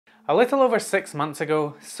A little over 6 months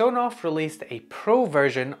ago, Sonoff released a pro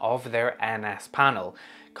version of their NSPanel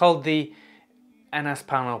called the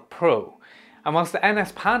NSPanel Pro. And whilst the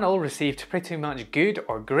NSPanel received pretty much good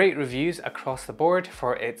or great reviews across the board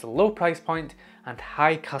for its low price point and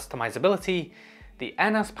high customizability, the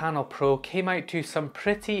NSPanel Pro came out to some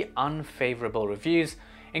pretty unfavourable reviews,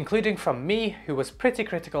 including from me, who was pretty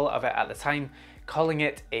critical of it at the time, calling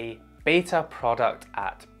it a beta product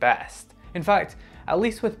at best. In fact, at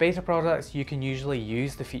least with beta products, you can usually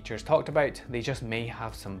use the features talked about, they just may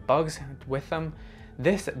have some bugs with them.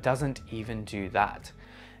 This doesn't even do that.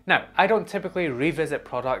 Now, I don't typically revisit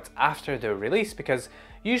products after their release because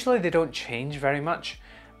usually they don't change very much,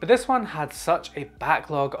 but this one had such a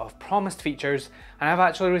backlog of promised features, and I've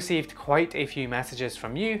actually received quite a few messages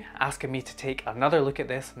from you asking me to take another look at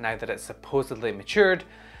this now that it's supposedly matured,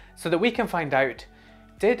 so that we can find out,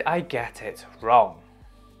 did I get it wrong?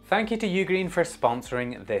 Thank you to Ugreen for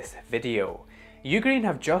sponsoring this video. Ugreen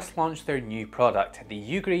have just launched their new product, the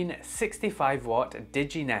Ugreen 65W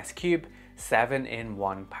DigiNest Cube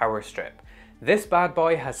 7-in-1 power strip. This bad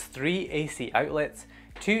boy has 3 AC outlets,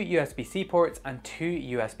 2 USB-C ports and 2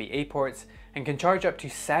 USB-A ports, and can charge up to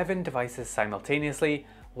 7 devices simultaneously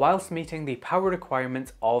whilst meeting the power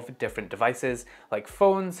requirements of different devices like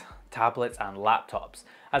phones, tablets and laptops,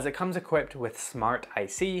 as it comes equipped with Smart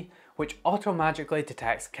IC, which automatically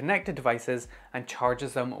detects connected devices and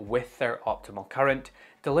charges them with their optimal current,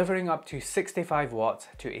 delivering up to 65 watts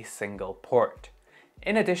to a single port.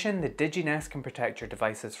 In addition, the DigiNest can protect your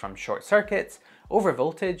devices from short circuits,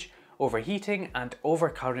 overvoltage, overheating and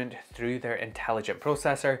overcurrent through their intelligent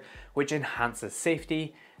processor, which enhances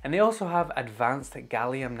safety, and they also have advanced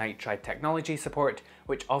gallium nitride technology support,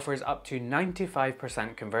 which offers up to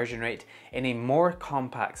 95% conversion rate in a more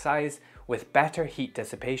compact size with better heat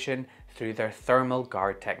dissipation through their thermal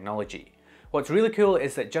guard technology. What's really cool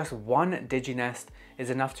is that just one DigiNest is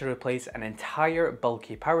enough to replace an entire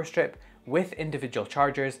bulky power strip with individual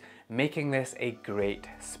chargers, making this a great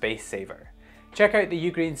space saver. Check out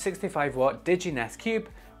the Ugreen 65W DigiNest Cube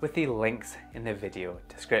with the links in the video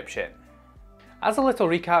description. As a little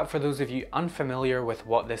recap for those of you unfamiliar with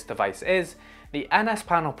what this device is, the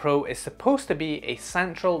NSPanel Pro is supposed to be a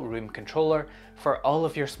central room controller for all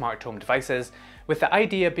of your smart home devices, with the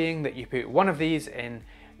idea being that you put one of these in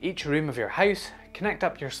each room of your house, connect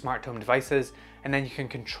up your smart home devices, and then you can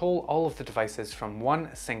control all of the devices from one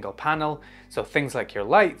single panel, so things like your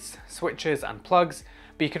lights, switches and plugs,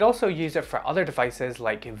 but you could also use it for other devices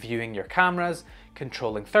like viewing your cameras,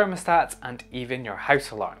 controlling thermostats, and even your house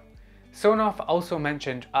alarm. Sonoff also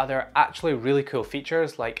mentioned other actually really cool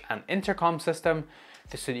features like an intercom system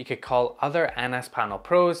so that you could call other NSPanel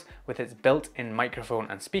Pros with its built-in microphone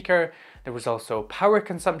and speaker. There was also power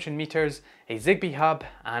consumption meters, a Zigbee hub,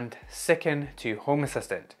 and Sicken to Home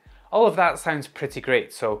Assistant. All of that sounds pretty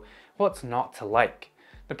great, so what's not to like?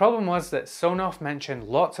 The problem was that Sonoff mentioned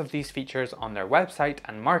lots of these features on their website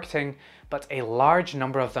and marketing, but a large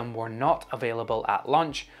number of them were not available at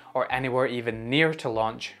launch or anywhere even near to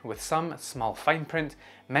launch, with some small fine print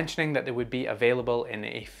mentioning that they would be available in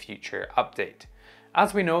a future update.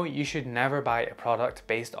 As we know, you should never buy a product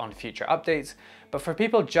based on future updates, but for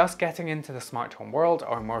people just getting into the smart home world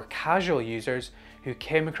or more casual users who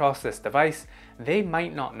came across this device, they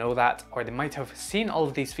might not know that, or they might have seen all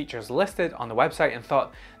of these features listed on the website and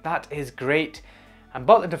thought, that is great, and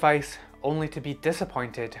bought the device only to be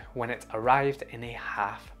disappointed when it arrived in a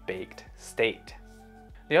half-baked state.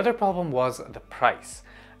 The other problem was the price.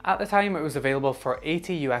 At the time it was available for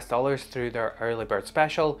 $80 US through their early bird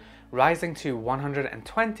special, rising to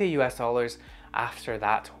 $120 US after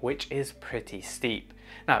that, which is pretty steep.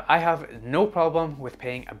 Now, I have no problem with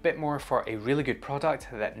paying a bit more for a really good product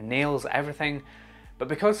that nails everything, but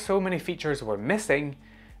because so many features were missing,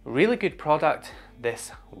 really good product,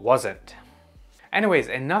 this wasn't. Anyways,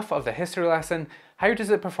 enough of the history lesson. How does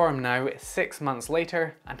it perform now 6 months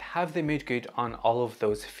later, and have they made good on all of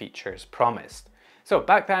those features promised? So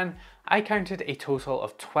back then, I counted a total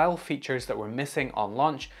of 12 features that were missing on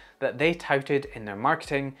launch that they touted in their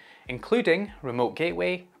marketing, including remote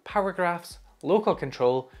gateway, power graphs, local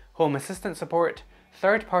control, home assistant support,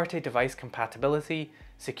 third-party device compatibility,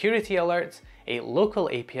 security alerts, a local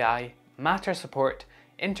API, Matter support,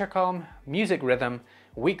 intercom, music rhythm,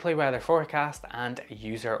 weekly weather forecast, and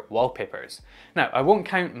user wallpapers. Now, I won't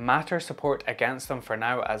count Matter support against them for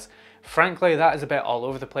now, as frankly that is a bit all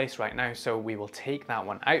over the place right now, so we will take that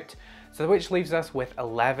one out. so which leaves us with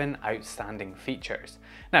 11 outstanding features.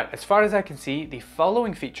 Now, as far as I can see, the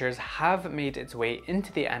following features have made its way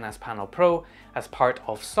into the NSPanel Pro as part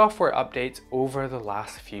of software updates over the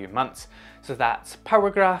last few months. So that's power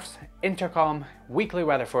graphs, intercom, weekly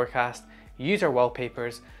weather forecast, user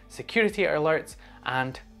wallpapers, security alerts,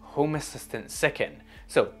 and Home Assistant Sicken.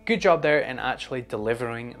 So good job there in actually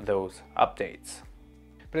delivering those updates.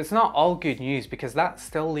 But it's not all good news, because that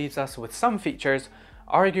still leaves us with some features,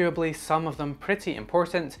 arguably some of them pretty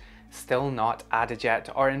important, still not added yet,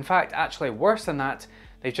 or in fact actually worse than that,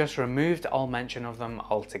 they've just removed all mention of them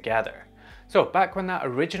altogether. So back when that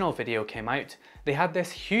original video came out, they had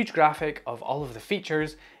this huge graphic of all of the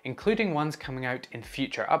features, including ones coming out in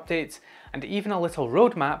future updates, and even a little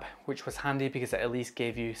roadmap, which was handy because it at least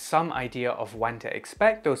gave you some idea of when to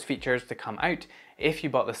expect those features to come out if you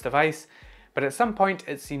bought this device. But at some point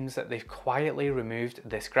it seems that they've quietly removed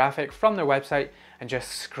this graphic from their website and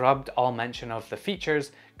just scrubbed all mention of the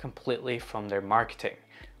features completely from their marketing.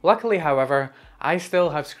 Luckily, however, I still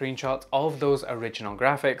have screenshots of those original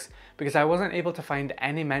graphics because I wasn't able to find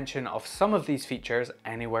any mention of some of these features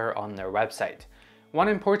anywhere on their website. One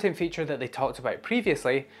important feature that they talked about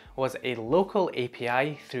previously was a local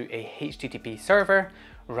API through a HTTP server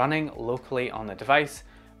running locally on the device,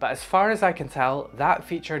 but as far as I can tell, that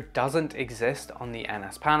feature doesn't exist on the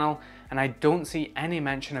NSPanel, and I don't see any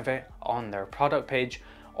mention of it on their product page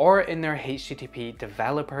or in their HTTP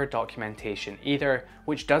developer documentation either,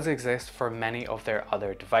 which does exist for many of their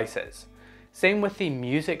other devices. Same with the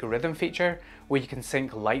music rhythm feature, where you can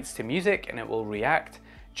sync lights to music and it will react,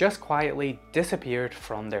 just quietly disappeared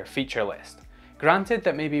from their feature list. Granted,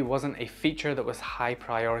 that maybe wasn't a feature that was high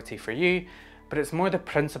priority for you, but it's more the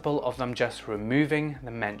principle of them just removing the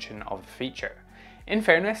mention of the feature. In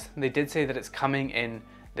fairness, they did say that it's coming in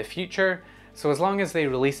the future, so as long as they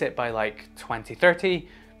release it by like 2030,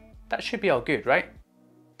 that should be all good, right?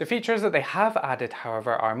 The features that they have added,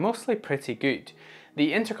 however, are mostly pretty good.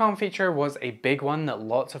 The intercom feature was a big one that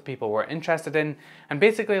lots of people were interested in, and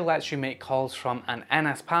basically lets you make calls from an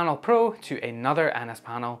NSPanel Pro to another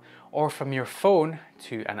NSPanel, or from your phone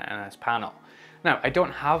to an NSPanel. Now, I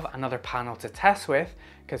don't have another panel to test with,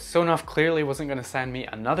 because Sonoff clearly wasn't going to send me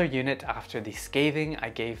another unit after the scathing I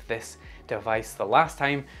gave this device the last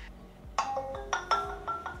time.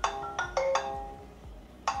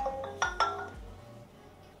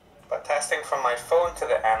 But testing from my phone to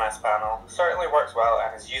the NSPanel certainly works well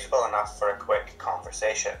and is usable enough for a quick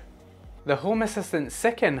conversation. The Home Assistant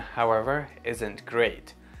Sicken, however, isn't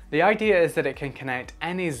great. The idea is that it can connect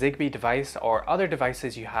any Zigbee device or other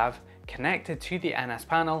devices you have connected to the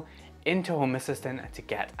NSPanel into Home Assistant to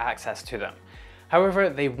get access to them. However,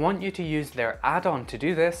 they want you to use their add-on to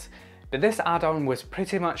do this, but this add-on was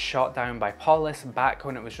pretty much shot down by Paulus back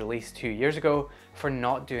when it was released 2 years ago for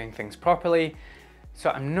not doing things properly, so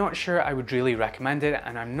I'm not sure I would really recommend it,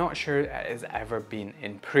 and I'm not sure it has ever been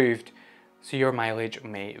improved, so your mileage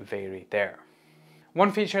may vary there.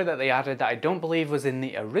 One feature that they added that I don't believe was in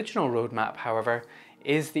the original roadmap, however,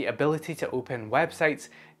 is the ability to open websites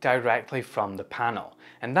directly from the panel,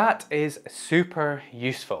 and that is super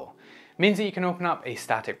useful. It means that you can open up a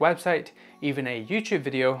static website, even a YouTube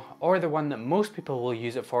video, or the one that most people will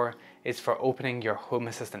use it for is for opening your Home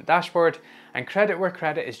Assistant dashboard, and credit where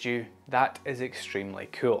credit is due, that is extremely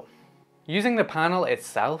cool. Using the panel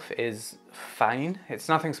itself is fine, it's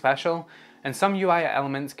nothing special, and some UI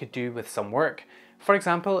elements could do with some work. For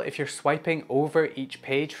example, if you're swiping over each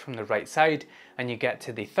page from the right side and you get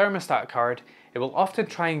to the thermostat card, it will often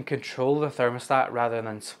try and control the thermostat rather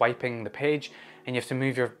than swiping the page, and you have to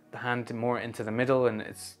move your hand more into the middle and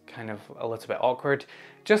it's kind of a little bit awkward.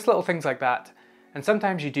 Just little things like that. And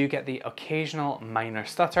sometimes you do get the occasional minor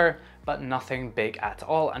stutter, but nothing big at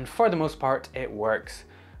all, and for the most part it works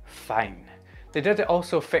fine. They did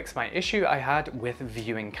also fix my issue I had with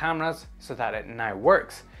viewing cameras so that it now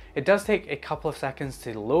works. It does take a couple of seconds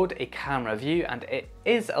to load a camera view and it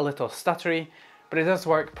is a little stuttery, but it does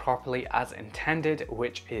work properly as intended,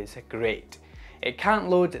 which is great. It can't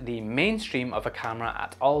load the mainstream of a camera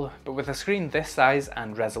at all, but with a screen this size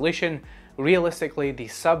and resolution, realistically the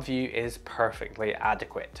sub view is perfectly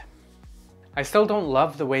adequate. I still don't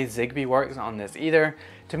love the way Zigbee works on this either.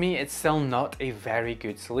 To me, it's still not a very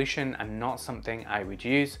good solution and not something I would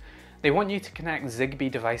use. They want you to connect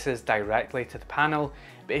Zigbee devices directly to the panel,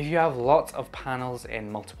 but if you have lots of panels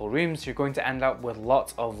in multiple rooms, you're going to end up with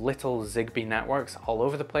lots of little Zigbee networks all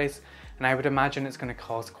over the place, and I would imagine it's going to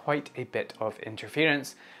cause quite a bit of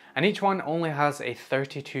interference. And each one only has a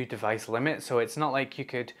 32 device limit, so it's not like you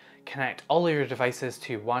could connect all of your devices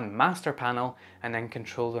to one master panel and then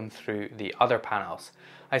control them through the other panels.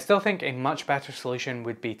 I still think a much better solution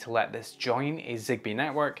would be to let this join a Zigbee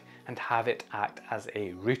network and have it act as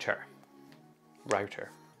a router.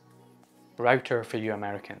 Router for you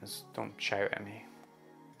Americans, don't shout at me.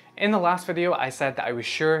 In the last video, I said that I was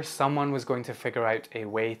sure someone was going to figure out a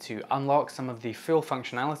way to unlock some of the full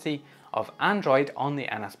functionality of Android on the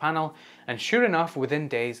NSPanel, and sure enough, within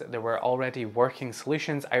days there were already working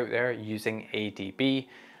solutions out there using ADB,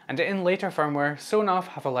 and in later firmware, Sonoff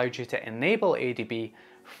have allowed you to enable ADB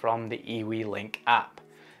from the iwi Link app.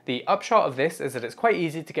 The upshot of this is that it's quite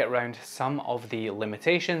easy to get around some of the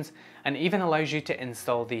limitations, and even allows you to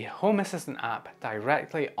install the Home Assistant app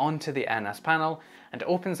directly onto the NSPanel, and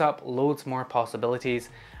opens up loads more possibilities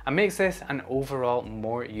and makes this an overall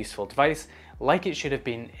more useful device, like it should have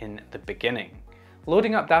been in the beginning.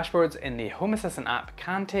 Loading up dashboards in the Home Assistant app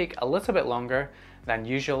can take a little bit longer than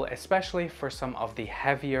usual, especially for some of the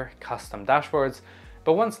heavier custom dashboards,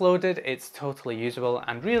 but once loaded, it's totally usable,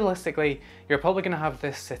 and realistically, you're probably going to have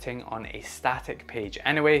this sitting on a static page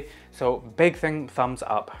anyway, so big thumbs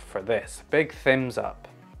up for this. Big thumbs up.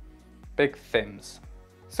 Big thumbs.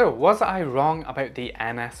 So, was I wrong about the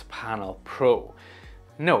NSPanel Pro?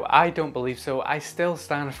 No, I don't believe so. I still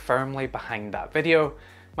stand firmly behind that video.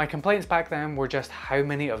 My complaints back then were just how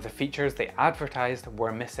many of the features they advertised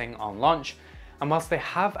were missing on launch, and whilst they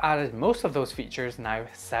have added most of those features now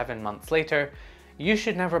 7 months later, you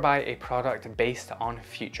should never buy a product based on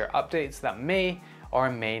future updates that may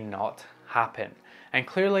or may not happen. And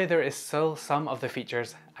clearly there is still some of the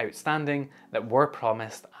features outstanding that were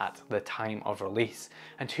promised at the time of release.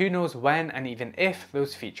 And who knows when and even if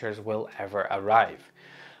those features will ever arrive.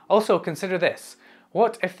 Also consider this.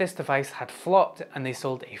 What if this device had flopped and they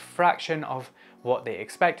sold a fraction of what they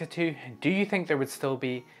expected to? Do you think there would still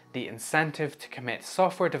be the incentive to commit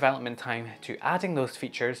software development time to adding those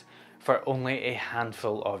features for only a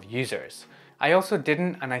handful of users? I also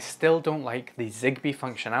didn't, and I still don't like the Zigbee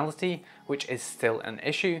functionality, which is still an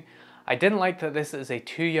issue. I didn't like that this is a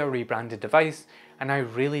 2-year rebranded device, and I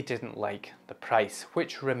really didn't like the price,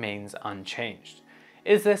 which remains unchanged.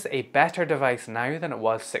 Is this a better device now than it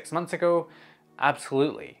was 6 months ago?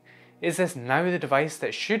 Absolutely. Is this now the device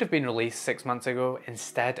that should have been released 6 months ago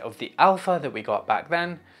instead of the alpha that we got back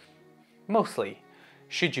then? Mostly.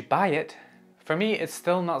 Should you buy it? For me, it's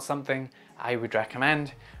still not something I would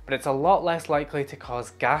recommend, but it's a lot less likely to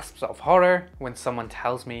cause gasps of horror when someone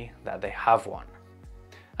tells me that they have one.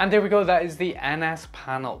 And there we go, that is the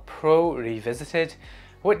NSPanel Pro revisited.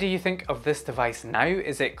 What do you think of this device now?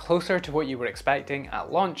 Is it closer to what you were expecting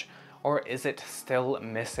at launch, or is it still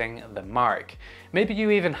missing the mark? Maybe you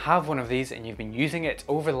even have one of these and you've been using it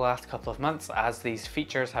over the last couple of months as these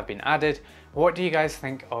features have been added. What do you guys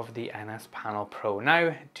think of the NSPanel Pro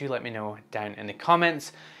now? Do let me know down in the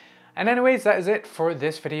comments. And anyways, that is it for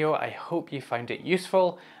this video. I hope you found it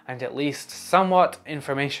useful and at least somewhat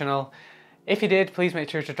informational. If you did, please make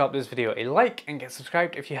sure to drop this video a like and get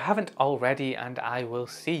subscribed if you haven't already, and I will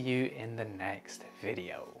see you in the next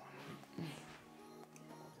video.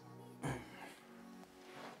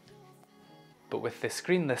 But with the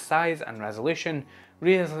screen this size and resolution,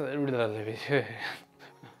 and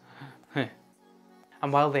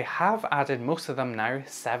while they have added most of them now,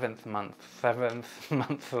 7th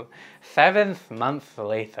month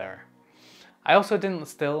later. I also didn't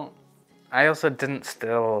still,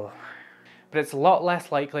 but it's a lot less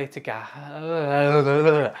likely to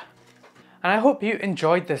and I hope you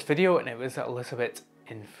enjoyed this video and it was a little bit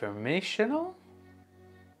informational.